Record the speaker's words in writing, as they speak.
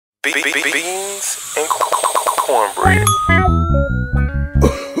Beans and cornbread.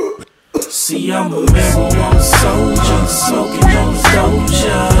 See, I'm a marijuana soldier, smoking on the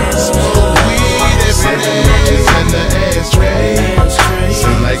doja. Weed, 7 inches in the ashtray.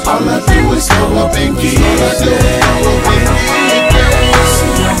 Seem like all I do is go up and get it. See, I'm a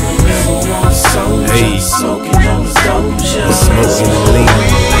marijuana soldier, smoking on the doja. Smoking and lean.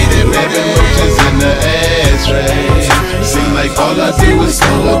 11 inches in the ashtray. Seem like all I do is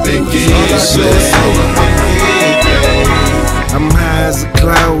go up and get it. I'm high as a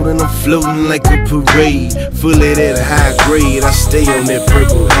cloud and I'm floating like a parade. Full of that high grade, I stay on that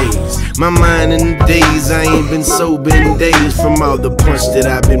purple haze. My mind in the days, I ain't been sober in days. From all the punch that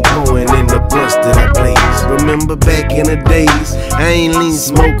I've been pouring and the blunts that I blaze. Remember back in the days, I ain't lean,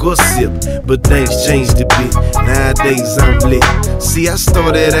 smoke or sip, but things changed a bit, nowadays I'm lit. See, I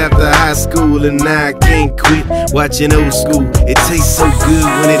started after high school and now I can't quit watching old school. It tastes so good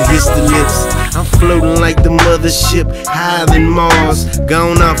when it hits the lips. I'm floating like the mothership, higher than Mars.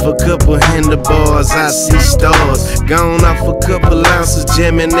 Gone off a couple handlebars, I see stars. Gone off a couple ounces,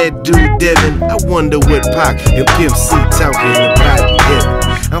 jamming that dude Devin. I wonder what Pac and Pimp C talking about in heaven.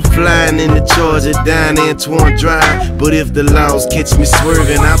 I'm flying in the Charger down Antoine Drive, but if the laws catch me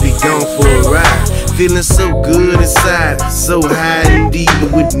swerving, I'll be gone for a ride. Feeling so good inside, so high indeed,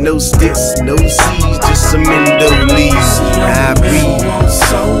 with no sticks, no seeds, just some endo leaves. I breathe.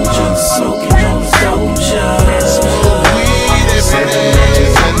 Soldier, soaking on the doja. Weed, 7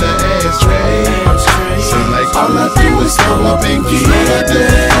 inches in the ashtray. Seem like all I do is go up and get it.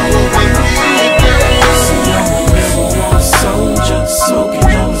 See, I'm a marijuana soldier,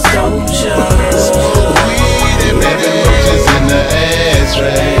 smoking on the doja. Weed, 11 inches in the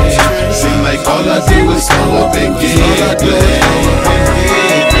ashtray. Seem like all I do is go up and get it.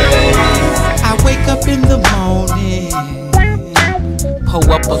 I wake up in the morning, pour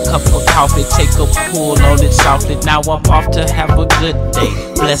up a cup of coffee, take a pull on it softly. Now I'm off to have a good day,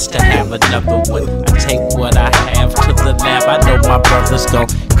 blessed to have another one. I take what I have to the lab. I know my brother's gon'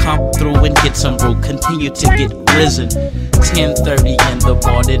 come through and get some brew, continue to get risen. 10:30 in the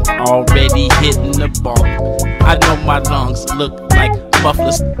morning, already hitting the bar. I know my lungs look like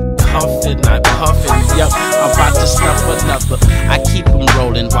mufflers, puffin', I'm puffin', yup, I'm about to stuff another. I keep them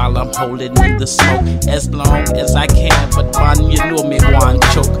rolling while I'm holding in the smoke as long as I can, but man, you know me, one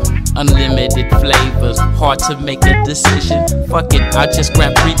choke. Unlimited flavors, hard to make a decision. Fuck it, I'll just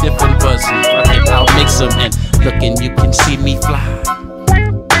grab 3 different buzzers. Fuck it, I'll mix them and looking, you can see me fly.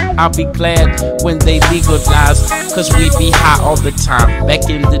 I'll be glad when they legalize, cause we be high all the time. Back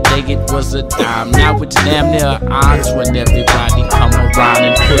in the day it was a dime, now it's damn near odds when everybody come around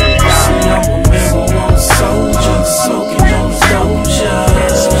and put it down. See, I'm a marijuana soldier, smoking on the doja.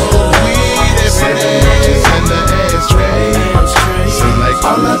 Weed, 7 inches in the ashtray. Seem like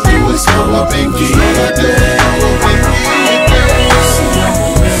all I do is go up and get it. See, I'm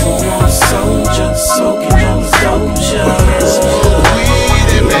a marijuana soldier, smoking on the doja.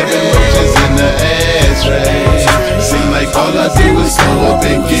 11 inches in the ashtray. Seem like all I do is go up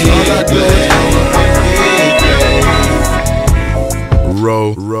and get it.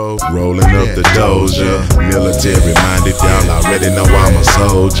 Rolling up the doja. Military minded, y'all already know I'm a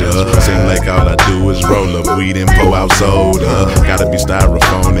soldier. Seem like all I do is roll up weed and pour out soda. Gotta be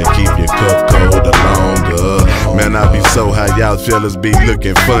styrofoam and keep your cup colder longer. Man, I be so high, y'all fellas be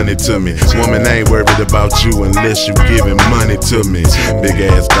looking funny to me. Woman ain't worried about you unless you giving money to me. Big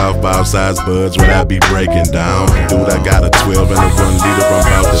ass golf ball size buds, what I be breaking down. Dude, I got a 12 and a 1 liter, I'm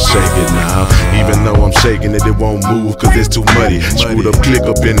about to shake it now. Even though I'm shaking it, it won't move cause it's too muddy. Screwed up, click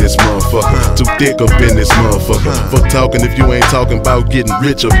up in this motherfucker. Too thick up in this motherfucker. Fuck talking if you ain't talking about getting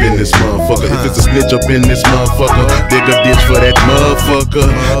rich up in this motherfucker. If it's a snitch up in this motherfucker, dig a ditch for that motherfucker.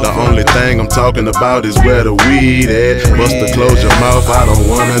 The only thing I'm talking about is where the weed at. Buster, close your mouth, I don't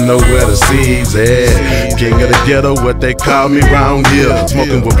wanna know where the seeds at. King of the ghetto, what they call me round here.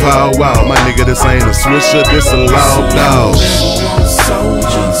 Smoking with power, wow, my nigga, this ain't a swisher, this a loud dog.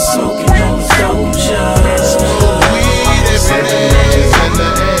 Soldier, soaking on the doja. Weed, 7 inches in the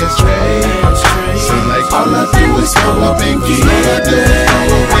ashtray. Seem like all I do is go up and get it.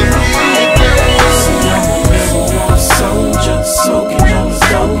 See, I'm a marijuana soldier, smoking on the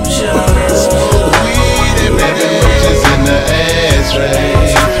doja. Weed, 11 inches in the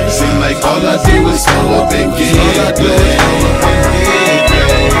ashtray. Seem like all I do is go up and get it.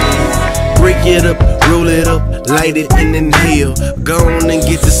 Break it up, roll it up light it and inhale. Go on and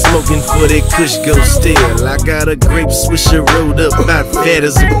get the smoking for that kush go stale. I got a grape swisher rolled up about fat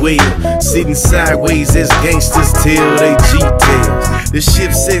as a whale, sitting sideways as gangsters tell they G-tails. The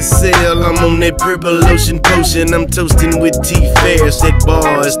ship set sail, I'm on that purple ocean potion. I'm toasting with T-Fairs, that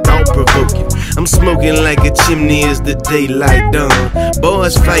bar is thought-provoking. I'm smoking like a chimney as the daylight done.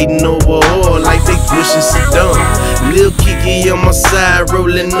 Boys fighting over oil like they pushing Saddam. Lil Kiki on my side,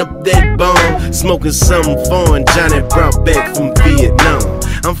 rolling up that bomb. Smoking something foreign Johnny brought back from Vietnam.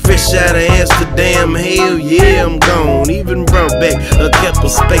 I'm fresh out of Amsterdam, hell yeah, I'm gone. Even brought back a couple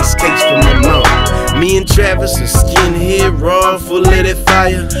space cakes from my mom. Me and Travis are skinhead, raw, full of that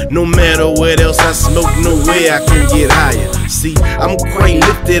fire. No matter what else I smoke, no way I can get higher. See, I'm quite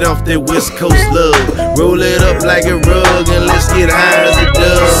lifted off that West Coast love. Roll it up like a rug and let's get high as it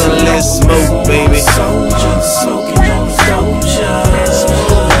does. And let's smoke, baby. Soldier, soaking on the doja.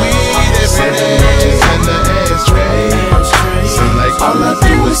 All I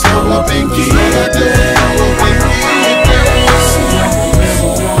do is pull up and get it.